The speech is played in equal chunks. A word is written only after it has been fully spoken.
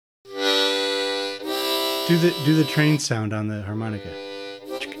Do the train sound on the harmonica.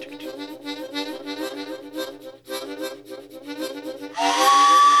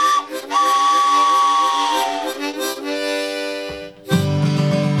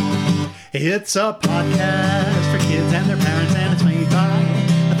 It's a podcast for kids and their parents, and it's made by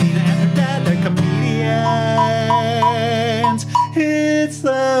Athena and her dad. They're comedians. It's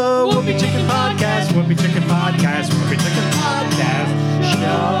the Whoopie Chicken Podcast, Whoopie Chicken Podcast, Whoopie Chicken Podcast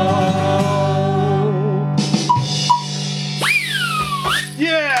Show.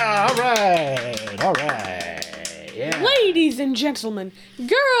 Yeah, all right. Yeah. Ladies and gentlemen,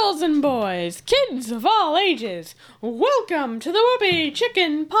 girls and boys, kids of all ages, welcome to the Whoopie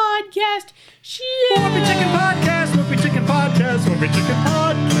Chicken Podcast Show. Whoopie Chicken Podcast, Whoopie Chicken Podcast, Whoopie Chicken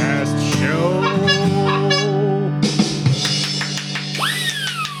Podcast Show.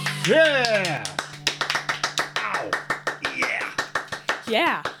 Yeah. Ow. Yeah.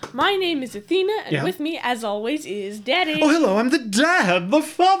 Yeah, my name is Athena, and with me, as always, is Daddy. Oh, hello, I'm the dad, the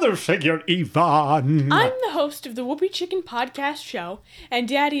father figure, Ivan. I'm the host of the Whoopie Chicken Podcast Show, and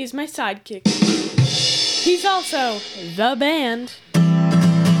Daddy is my sidekick. He's also the band.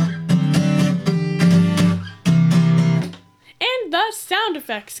 And the sound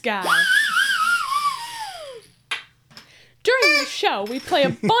effects guy. During the show, we play a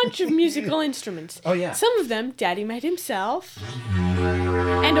bunch of musical instruments. Oh, yeah. Some of them Daddy made himself,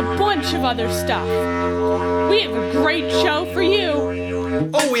 and a bunch of other stuff. We have a great show for you.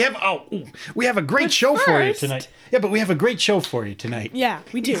 Oh, we have a great show for you tonight. Yeah, but we have a great show for you tonight. Yeah,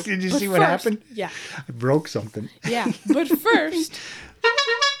 we do. Did you see what happened? Yeah. I broke something. Yeah, but first...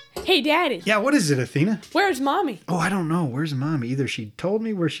 Hey, Daddy. Yeah, what is it, Athena? Where's Mommy? Oh, I don't know. Where's Mommy? Either she told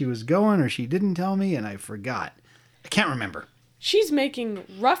me where she was going or she didn't tell me and I forgot. I can't remember. She's making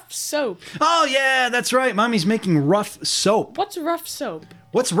rough soap. Oh, yeah, that's right. Mommy's making rough soap. What's rough soap?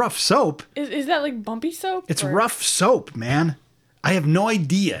 What's rough soap? Is that like bumpy soap? It's rough soap, man. I have no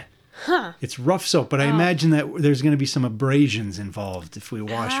idea. Huh. It's rough soap, but I imagine that there's going to be some abrasions involved if we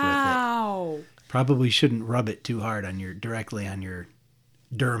wash with it. Ow. Probably shouldn't rub it too hard directly on your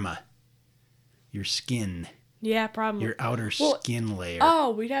derma, your skin. Yeah, probably. Your outer skin layer.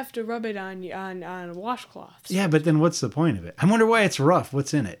 Oh, we'd have to rub it on washcloths. Yeah, but then what's the point of it? I wonder why it's rough.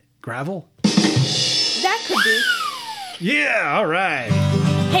 What's in it? Gravel? That could be. Yeah, all right.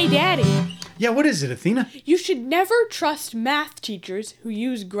 Hey, Daddy. Yeah, what is it, Athena? You should never trust math teachers who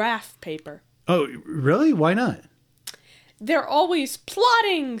use graph paper. Oh, really? Why not? They're always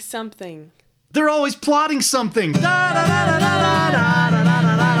plotting something. They're always plotting something.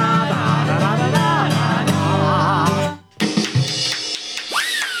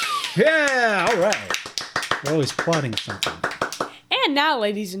 Yeah, all right. They're always plotting something. And now,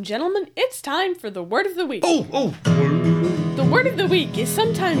 ladies and gentlemen, it's time for the Word of the Week. Oh. The Word of the Week is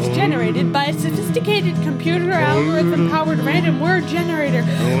sometimes generated by a sophisticated computer algorithm-powered random word generator.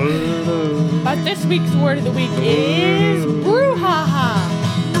 But this week's Word of the Week is brouhaha.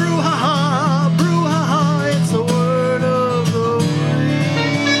 Brouhaha, brouhaha, it's the word of the week.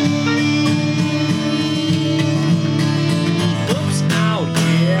 Oops, ow,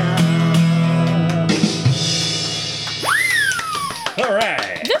 yeah. All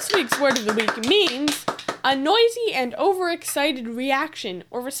right. This week's Word of the Week means a noisy and overexcited reaction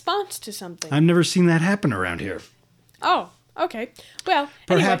or response to something. I've never seen that happen around here. Oh, okay. Well,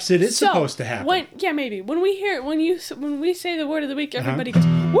 Perhaps anyway, it is supposed to happen. Maybe. When we say the word of the week, everybody goes,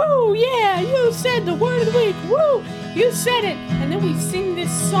 "Woo, yeah, you said the word of the week. Woo, you said it." And then we sing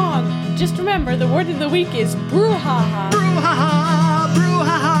this song. Just remember, the word of the week is brouhaha. Brouhaha,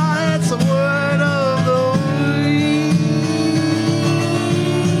 brouhaha, it's the word of the week.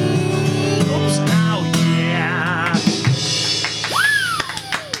 Oops, ow, yeah.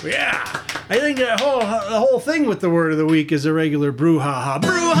 Yeah. I think the whole thing with the word of the week is a regular brouhaha.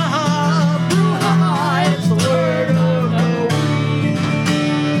 Brouhaha, brouhaha, it's the word of the week.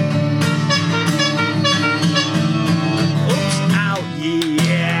 Oops, ow,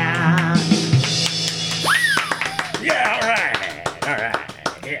 yeah. Yeah, all right.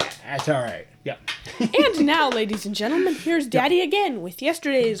 Yeah, that's all right. Yep. And now, ladies and gentlemen, here's Daddy again with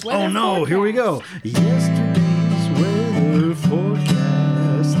yesterday's weather Oh no, forecast. here we go. Yesterday's weather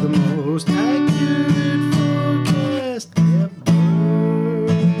forecast, the most accurate forecast ever.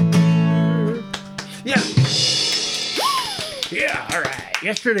 Yeah, all right.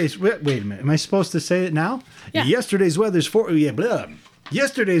 Wait a minute. Am I supposed to say it now? Yeah. Yesterday's weather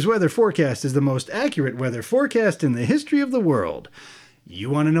forecast is the most accurate weather forecast in the history of the world. You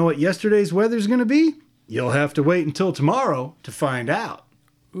want to know what yesterday's weather's going to be? You'll have to wait until tomorrow to find out.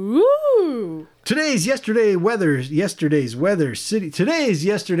 Ooh. Today's yesterday's weather city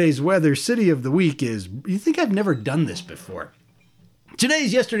of the week is, you think I've never done this before.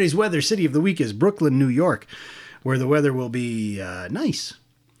 Yesterday's weather city of the week is Brooklyn, New York, where the weather will be nice.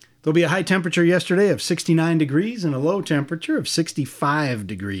 There'll be a high temperature yesterday of 69 degrees and a low temperature of 65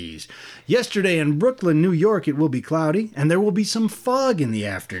 degrees. Yesterday in Brooklyn, New York, it will be cloudy, and there will be some fog in the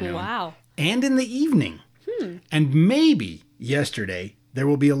afternoon. Wow. And in the evening. And maybe yesterday, there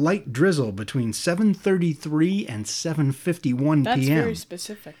will be a light drizzle between 7:33 and 7:51 That's p.m. very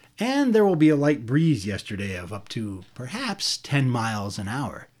specific. And there will be a light breeze yesterday of up to perhaps 10 miles an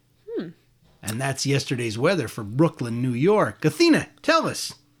hour. And that's yesterday's weather for Brooklyn, New York. Athena, tell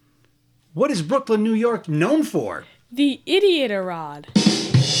us. What is Brooklyn, New York known for? The Idiotarod.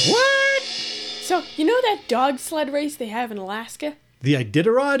 What? So, you know that dog sled race they have in Alaska? The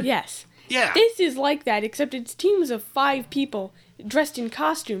Iditarod? Yes. Yeah. This is like that, except it's teams of 5 people dressed in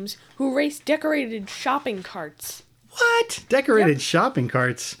costumes who race decorated shopping carts. What? Decorated shopping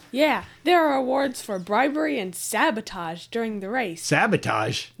carts? Yeah, there are awards for bribery and sabotage during the race.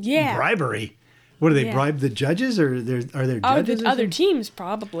 Sabotage? Yeah. Bribery? What, do they Yeah. bribe the judges, or are there judges? The or other something? teams,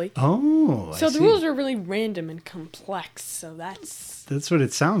 probably. Oh, So I the see. rules are really random and complex, so that's... That's what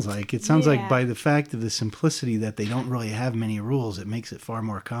it sounds like. It sounds like Yeah. by the fact of the simplicity that they don't really have many rules, it makes it far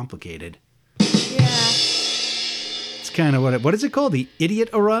more complicated. Yeah. It's kind of what is it called? The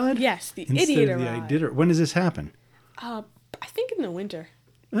Idiotarod? Yes, the Instead of the Idiotarod. Iditarod. When does this happen? I think in the winter.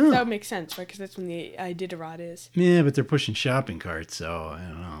 Oh. That would make sense, right? Because that's when the Iditarod is. Yeah, but they're pushing shopping carts, so I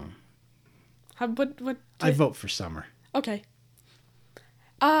don't know. What? I vote for summer. Okay.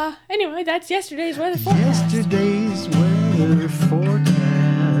 Anyway, that's yesterday's weather forecast. Yesterday's weather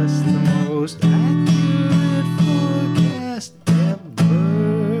forecast, the most accurate forecast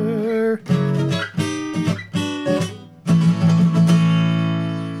ever.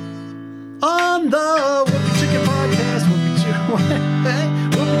 On the Whoopie Chicken Podcast, Whoopie Chicken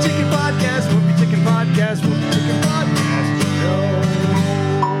Podcast, Whoopie Chicken Podcast, Whoopie Chicken Podcast Show.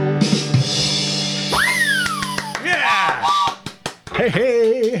 Yeah! Hey,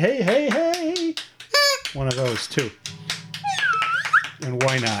 hey, hey, hey, hey. One of those, too. And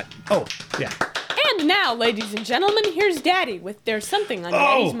why not? Oh, yeah. And now, ladies and gentlemen, here's Daddy with There's Something on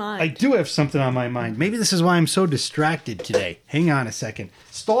Daddy's Mind. I do have something on my mind. Maybe this is why I'm so distracted today. Hang on a second.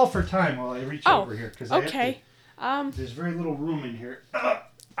 Stall for time while I reach over here. Okay. There's very little room in here.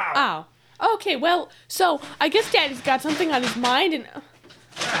 Oh. Okay, well, so I guess Daddy's got something on his mind,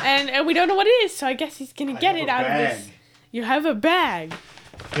 and we don't know what it is, so I guess he's going to get it out of this. You have a bag.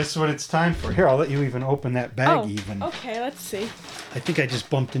 Guess what it's time for. Here, I'll let you even open that bag even. Okay, let's see. I think I just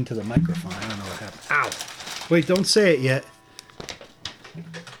bumped into the microphone. I don't know what happened. Ow. Wait, don't say it yet.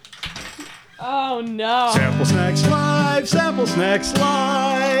 Oh, no. Sample Snacks Live! Sample Snacks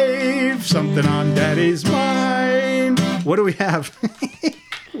Live! Something on Daddy's mind. What do we have?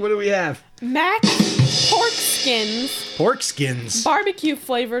 What do we have? Max pork skins. Pork skins. Barbecue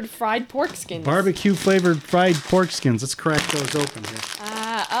flavored fried pork skins. Barbecue flavored fried pork skins. Let's crack those open here.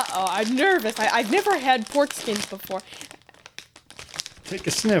 I'm nervous. I've never had pork skins before. Take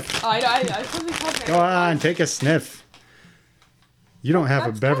a sniff. I totally can't. Go on, take a sniff. You don't have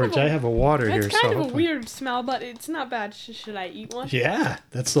a beverage. I have a water here. It's kind of a weird smell, but it's not bad. Should I eat one? Yeah,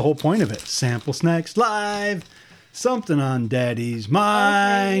 that's the whole point of it. Sample Snacks Live. Something on Daddy's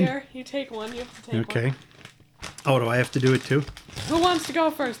mind. Okay, here, you take one. You have to take one. Okay. Oh, do I have to do it too? Who wants to go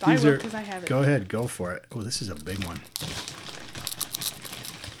first? I will, because I have it. Go ahead, go for it. Oh, this is a big one.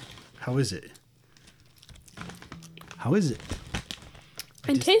 How is it? How is it?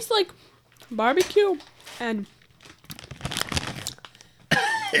 It tastes like barbecue and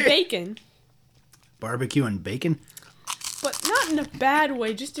bacon. Barbecue and bacon? But not in a bad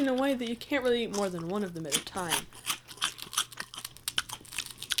way, just in a way that you can't really eat more than one of them at a time.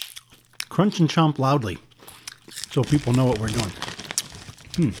 Crunch and chomp loudly so people know what we're doing.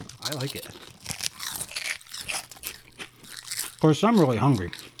 I like it. Of course, I'm really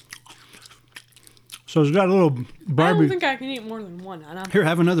hungry. So it's got a little I don't barbecue. think I can eat more than one. Here,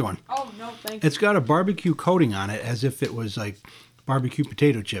 have another one. Oh, no, thank you. It's got a barbecue coating on it as if it was like barbecue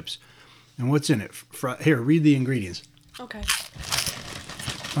potato chips. And what's in it? Here, read the ingredients. Okay.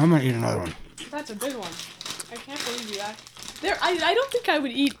 I'm going to eat another one. That's a big one. I can't believe you asked. I don't think I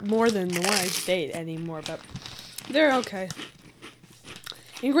would eat more than the one I just ate anymore, but they're okay.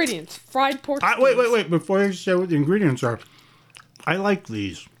 Ingredients. Fried pork skins. Wait. Before I say what the ingredients are, I like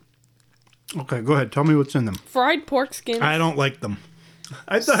these. Okay, go ahead. Tell me what's in them. Fried pork skins. I don't like them.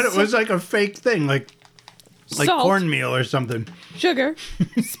 I thought it was like a fake thing, like Salt. cornmeal or something. Sugar.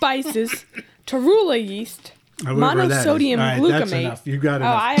 Spices. Tarula yeast. monosodium glutamate. That's enough. You got Oh,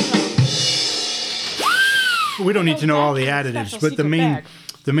 enough. I know. We don't need to know all the additives, Special but the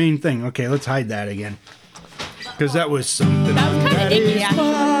secret main thing. Okay, let's hide that again. Because that was something. That was kind of icky,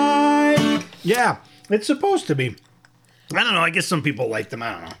 actually. Yeah, it's supposed to be. I don't know. I guess some people like them.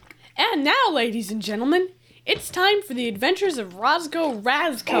 I don't know. And now, ladies and gentlemen, it's time for the adventures of Roscoe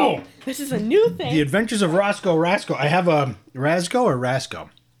Rascoe. Oh. This is a new thing. The Adventures of Roscoe Rascoe. I have a Rascoe or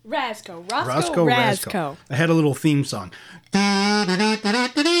Rascoe? Rascoe. Roscoe Rascoe. I had a little theme song. That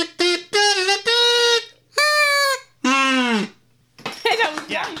was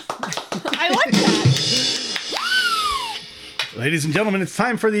nice. I like that. Ladies and gentlemen, it's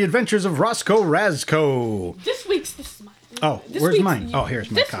time for the Adventures of Roscoe Rascoe. This is mine. Oh, where's mine? Oh, here's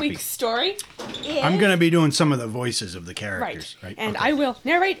my copy. This week's story is... I'm going to be doing some of the voices of the characters. Right. And Okay. I will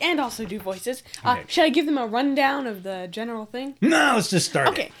narrate and also do voices. Okay. Should I give them a rundown of the general thing? No, let's just start.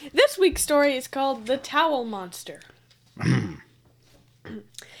 Okay, this week's story is called The Towel Monster.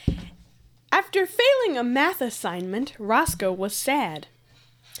 After failing a math assignment, Roscoe was sad.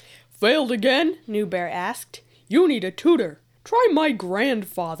 Failed again? New Bear asked. You need a tutor. Try my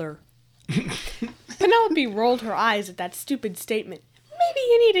grandfather. Penelope rolled her eyes at that stupid statement. Maybe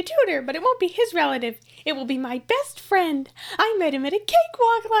you need a tutor, but it won't be his relative. It will be my best friend. I met him at a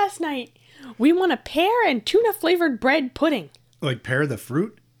cakewalk last night. We want a pear and tuna-flavored bread pudding. Like pear the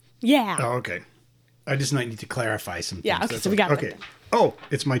fruit? Yeah. Oh, okay. I just might need to clarify some things. Yeah, okay, That's so we got okay. that then. Oh,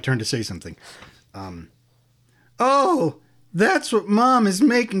 it's my turn to say something. Oh, that's what Mom is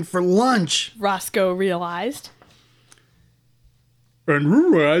making for lunch. Roscoe realized. And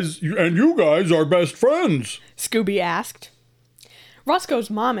you guys are best friends. Scooby asked. Roscoe's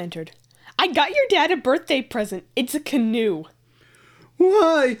mom entered. I got your dad a birthday present. It's a canoe.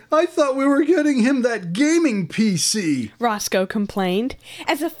 Why? I thought we were getting him that gaming PC. Roscoe complained.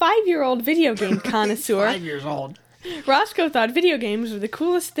 As a 5-year-old video game connoisseur, 5 years old. Roscoe thought video games were the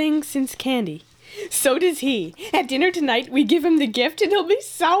coolest thing since candy. So does he. At dinner tonight, we give him the gift and he'll be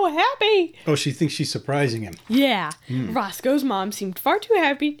so happy. Oh, she thinks she's surprising him. Yeah. Roscoe's mom seemed far too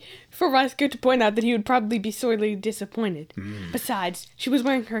happy for Roscoe to point out that he would probably be sorely disappointed. Besides, she was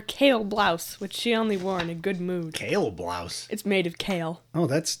wearing her kale blouse, which she only wore in a good mood. Kale blouse. It's made of kale. Oh,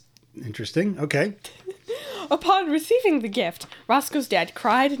 that's interesting. Okay. Upon receiving the gift, Roscoe's dad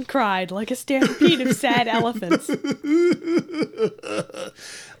cried and cried like a stampede of sad elephants.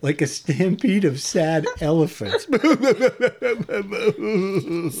 Like a stampede of sad elephants.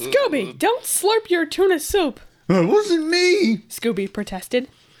 Scooby, don't slurp your tuna soup, It wasn't me. Scooby protested.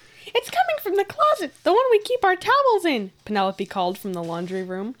 It's coming from the closet, the one we keep our towels in, Penelope called from the laundry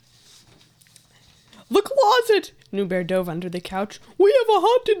room. The closet! New Bear dove under the couch. We have a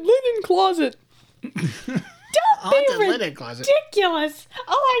haunted linen closet. Don't be ridiculous!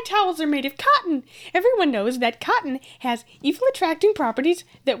 All our towels are made of cotton. Everyone knows that cotton has evil-attracting properties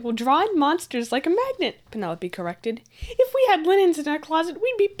that will draw in monsters like a magnet, Penelope corrected. If we had linens in our closet,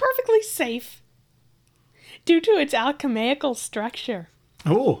 we'd be perfectly safe. Due to its alchemical structure.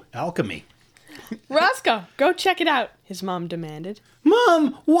 Oh, alchemy. Roscoe, go check it out, his mom demanded.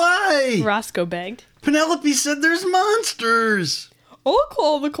 Mom, why? Roscoe begged. Penelope said there's monsters. I'll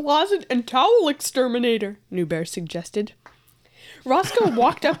call the closet and towel exterminator, New Bear suggested. Roscoe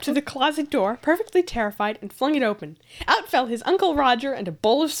walked up to the closet door, perfectly terrified, and flung it open. Out fell his Uncle Roger and a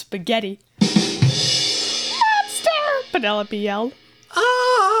bowl of spaghetti. Monster! Penelope yelled.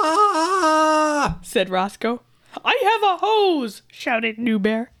 Ah! Said Roscoe. I have a hose, shouted New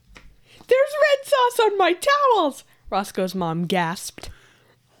Bear. There's red sauce on my towels, Roscoe's mom gasped.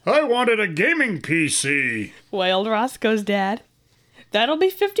 I wanted a gaming PC. Wailed Roscoe's dad. That'll be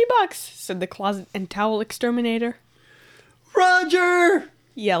 $50, said the closet and towel exterminator. Roger!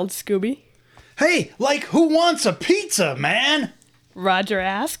 Yelled Scooby. Hey, like who wants a pizza, man? Roger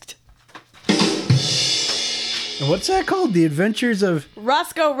asked. And what's that called? The Adventures of...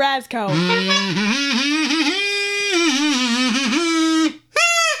 Roscoe Rascoe.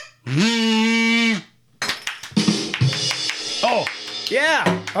 Oh,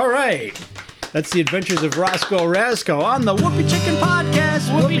 yeah. All right. That's the Adventures of Roscoe Rascoe on the Whoopie Chicken Podcast.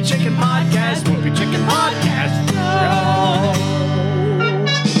 Whoopie Chicken Podcast. Whoopie Chicken Podcast.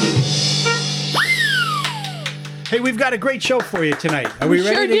 Hey, we've got a great show for you tonight. Are we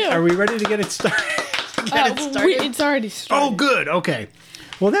ready? sure do. Are we ready to get it started? It's already started. Oh, good. Okay.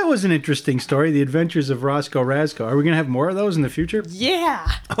 Well, that was an interesting story. The Adventures of Roscoe Rascoe. Are we going to have more of those in the future?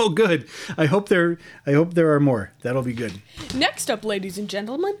 Yeah. Oh, good. I hope there are more. That'll be good. Next up, ladies and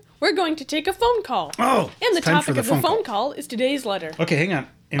gentlemen, we're going to take a phone call. Oh, And the it's time for topic of the phone call is today's letter. Okay, hang on.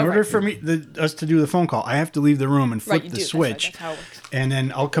 In order for us to do the phone call, I have to leave the room and flip Right, you the do. switch. That's how it works. And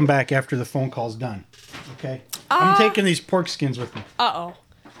then I'll come back after the phone call's done. Okay? I'm taking these pork skins with me. Uh-oh.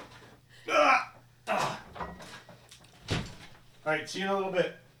 All right, see you in a little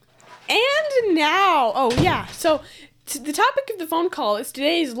bit. And now, so the topic of the phone call is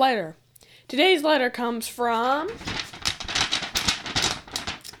today's letter. Today's letter comes from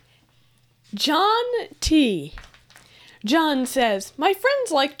John T. John says, my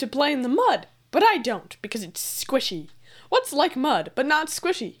friends like to play in the mud, but I don't because it's squishy. What's like mud, but not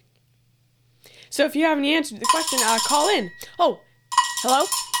squishy? So if you have any answer to the question, call in. Oh, hello?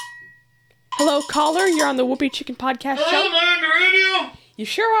 Hello, caller, you're on the Whoopie Chicken Podcast Show. Am I on the radio? You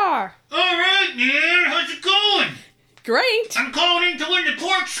sure are. All right, man. How's it going? Great. I'm calling in to win the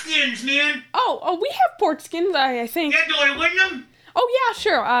pork skins, man. Oh, we have pork skins, I think. Yeah, do I win them? Oh, yeah,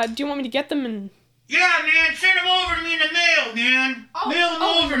 sure. Do you want me to get them and... Yeah, man. Send them over to me in the mail, man. Mail them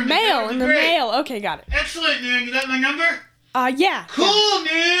over to me. Mail, That'd in be the great. mail. Okay, got it. Excellent, man. You got my number? Yeah. Cool,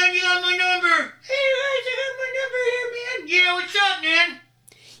 man. You got my number. Hey, guys, I got my number here, man. Yeah, what's up, man?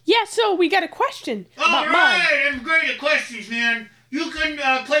 Yeah, so we got a question All about mud. right. I'm great at questions, man. You can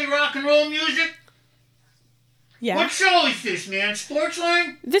play rock and roll music? Yeah. What show is this, man?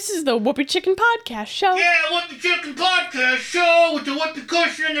 Sportsline? This is the Whoopie Chicken Podcast Show. Yeah, Whoopie Chicken Podcast Show with the Whoopie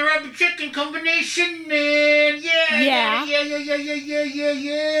Cushion and the Rubber Chicken combination, man. Yeah.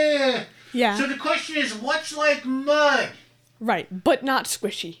 Yeah. So the question is, what's like mud? Right, but not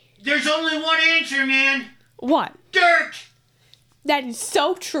squishy. There's only one answer, man. What? Dirt. That is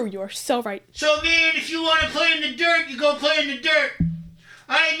so true. You are so right. So, man, if you want to play in the dirt, you go play in the dirt.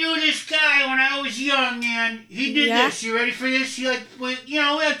 I knew this guy when I was young, man. He did this. You ready for this? We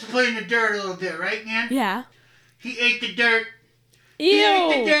have to play in the dirt a little bit, right, man? Yeah. He ate the dirt. Ew. He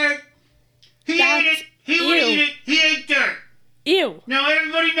ate the dirt. He ate it. He would eat it. He ate dirt. Ew. Now,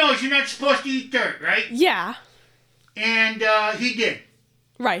 everybody knows you're not supposed to eat dirt, right? Yeah. And he did.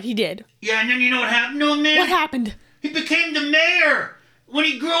 Right, he did. Yeah, and then you know what happened to him, man? What happened? He became the mayor. When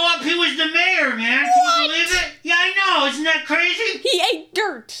he grew up, he was the mayor, man. What? Can you believe it? Yeah, I know. Isn't that crazy? He ate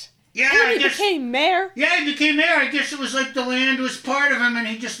dirt. Yeah, And then I he guess. became mayor. Yeah, he became mayor. I guess it was like the land was part of him, and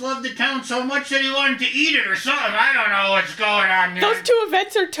he just loved the town so much that he wanted to eat it or something. I don't know what's going on there. Those two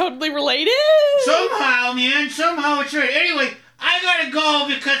events are totally related. Somehow, man. Somehow it's right. Anyway, I gotta go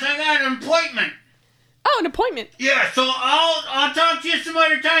because I got an appointment. Oh, an appointment. Yeah, so I'll talk to you some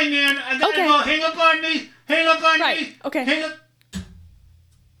other time, man. I gotta go. Hang up on me. Hang up on me. Right, okay. Hang up.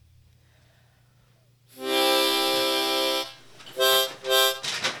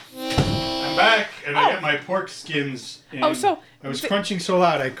 I'm back, and I got my pork skins. And so I was crunching so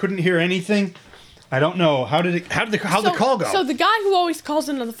loud I couldn't hear anything. I don't know. How'd the call go? So the guy who always calls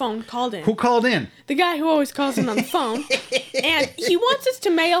in on the phone called in. Who called in? The guy who always calls in on the phone. And he wants us to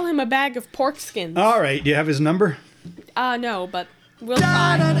mail him a bag of pork skins. All right. Do you have his number? No, but we'll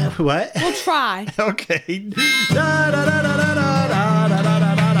try. What? We'll try. Okay.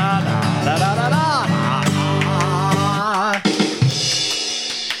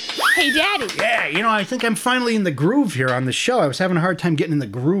 Hey, Daddy. Yeah, I think I'm finally in the groove here on the show. I was having a hard time getting in the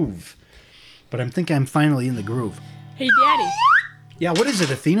groove. But I think I'm finally in the groove. Hey, Daddy. Yeah, what is it,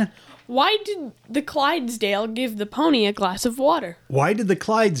 Athena? Why did the Clydesdale give the pony a glass of water? Why did the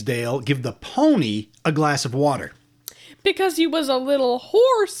Clydesdale give the pony a glass of water? Because he was a little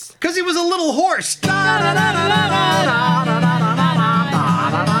horse. Because he was a little horse.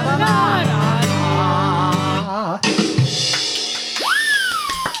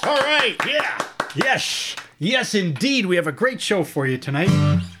 All right, yeah. Yes, indeed. We have a great show for you tonight.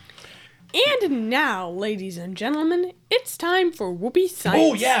 And now, ladies and gentlemen, it's time for Whoopie Science.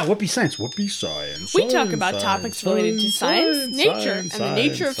 Oh, yeah, Whoopie Science. Whoopie Science. We talk about topics related to science, nature, and the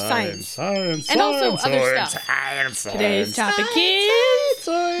nature of science. And also other stuff. Today's topic is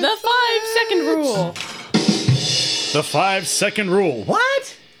the 5-second rule. The 5-second rule.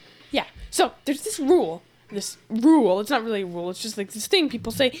 What? Yeah, so there's this rule. It's not really a rule, it's just like this thing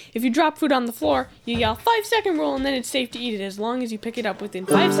people say, if you drop food on the floor, you yell 5-second rule and then it's safe to eat it as long as you pick it up within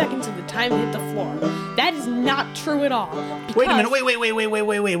 5 seconds of the time it hit the floor. That is not true at all. Wait a minute, wait.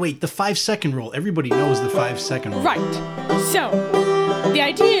 The 5-second rule. Everybody knows the 5-second rule. Right. So, the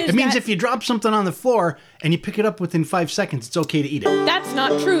idea is it means if you drop something on the floor and you pick it up within 5 seconds, it's okay to eat it. That's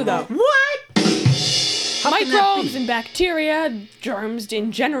not true, though. What? Microbes and bacteria, germs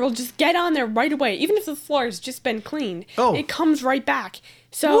in general, just get on there right away. Even if the floor has just been cleaned, it comes right back.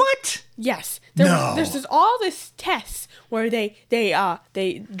 So what? Yes. No. There's all this tests where they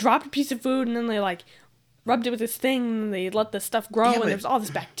dropped a piece of food and then they like rubbed it with this thing and they let the stuff grow and there's all this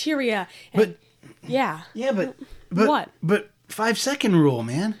bacteria. And, Yeah, but what? But 5-second rule,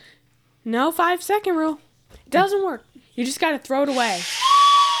 man. No 5-second rule. It doesn't work. You just got to throw it away.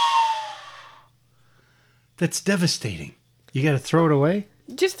 That's devastating. You got to throw it away?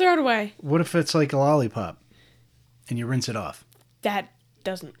 Just throw it away. What if it's like a lollipop and you rinse it off? That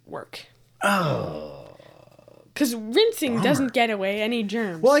doesn't work. Oh. Because rinsing doesn't get away any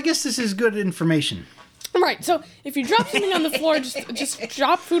germs. Well, I guess this is good information. Right, so if you drop something on the floor, just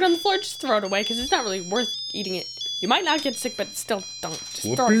drop food on the floor, just throw it away, because it's not really worth eating it. You might not get sick, but still don't. Just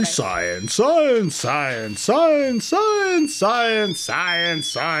throw it away. Whoopie Science, science, science, science, science, science, science,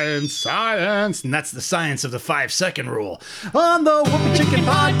 science, science. And that's the science of the 5-second rule. On the Whoopie Chicken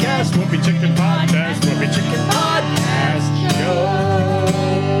Podcast, Whoopie Chicken Podcast, Whoopie Chicken Podcast Show.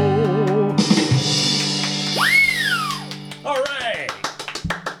 All right.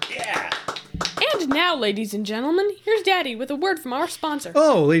 Yeah. And now, ladies and gentlemen, here's Daddy with a word from our sponsor.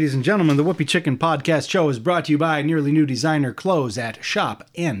 Oh, ladies and gentlemen, the Whoopie Chicken Podcast Show is brought to you by nearly new designer clothes at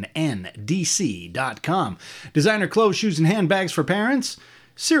shopnndc.com. Designer clothes, shoes, and handbags for parents.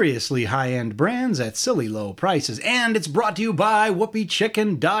 Seriously high-end brands at silly low prices. And it's brought to you by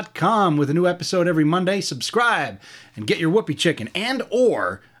whoopiechicken.com with a new episode every Monday. Subscribe and get your Whoopie Chicken and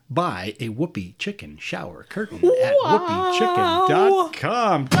or buy a Whoopie Chicken shower curtain at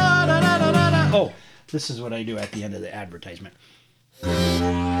whoopiechicken.com. Oh, this is what I do at the end of the advertisement. Hey,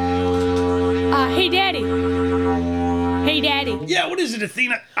 Daddy. Hey, Daddy. Yeah, what is it,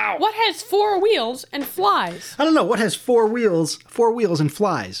 Athena? Ow. What has 4 wheels and flies? I don't know. What has 4 wheels and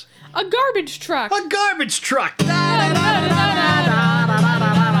flies? A garbage truck. A garbage truck.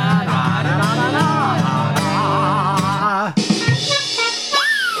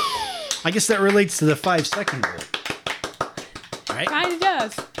 I guess that relates to the 5-second rule. Right? Kinda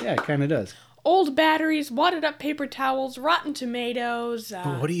does. Yeah, it kind of does. Old batteries, wadded up paper towels, rotten tomatoes.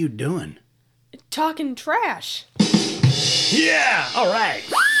 But what are you doing? Talking trash. Yeah, all right.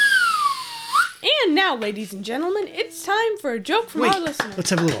 And now, ladies and gentlemen, it's time for a joke from our listeners. Let's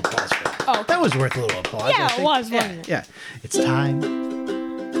have a little applause for that. Oh, that was worth a little applause. Yeah, I think. it was, wasn't it? Yeah. It's time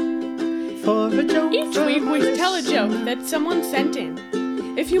for a joke. Each week we tell a joke that someone sent in.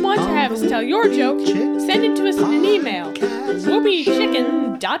 If you want to have us tell your joke, send it to us in an email.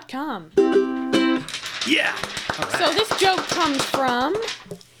 whoopiechicken.com. Yeah. All right. So this joke comes from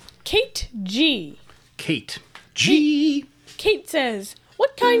Kate G. Kate G. Kate says,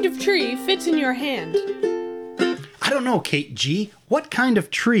 "What kind of tree fits in your hand?" I don't know, Kate G. What kind of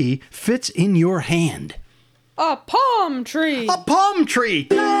tree fits in your hand? A palm tree. A palm tree.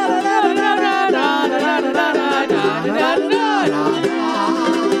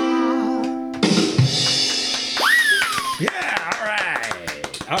 Yeah, all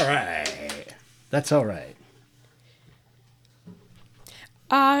right. All right. That's all right.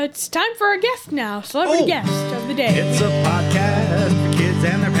 It's time for our guest now. Celebrity guest of the day. It's a podcast for kids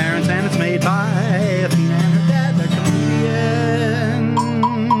and their parents, and it's made by Athena and her dad. They're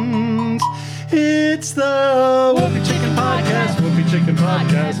comedians. It's the Whoopie Chicken Podcast, Whoopie Chicken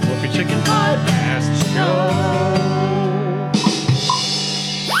Podcast, Whoopie Chicken Podcast Show.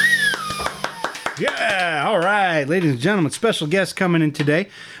 Yeah, all right, ladies and gentlemen, special guest coming in today.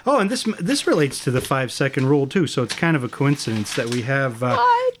 Oh, and this relates to the 5-second rule too, so it's kind of a coincidence that we have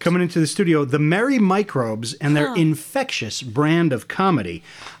coming into the studio the Merry Microbes and their infectious brand of comedy.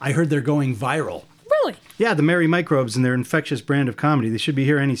 I heard they're going viral. Really? Yeah, the Merry Microbes and their infectious brand of comedy. They should be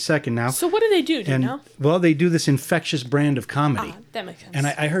here any second now. So what do they do? Do you know? Well, they do this infectious brand of comedy. That makes sense. And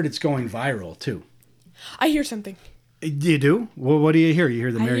I heard it's going viral too. I hear something. You do? Well, what do you hear? You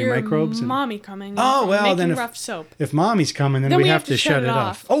hear the Merry Microbes? I hear Mommy coming. Oh, well, making then rough soap. If Mommy's coming, then we have to shut it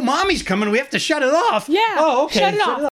off. Oh, Mommy's coming. We have to shut it off. Yeah. Oh, okay. Shut it off.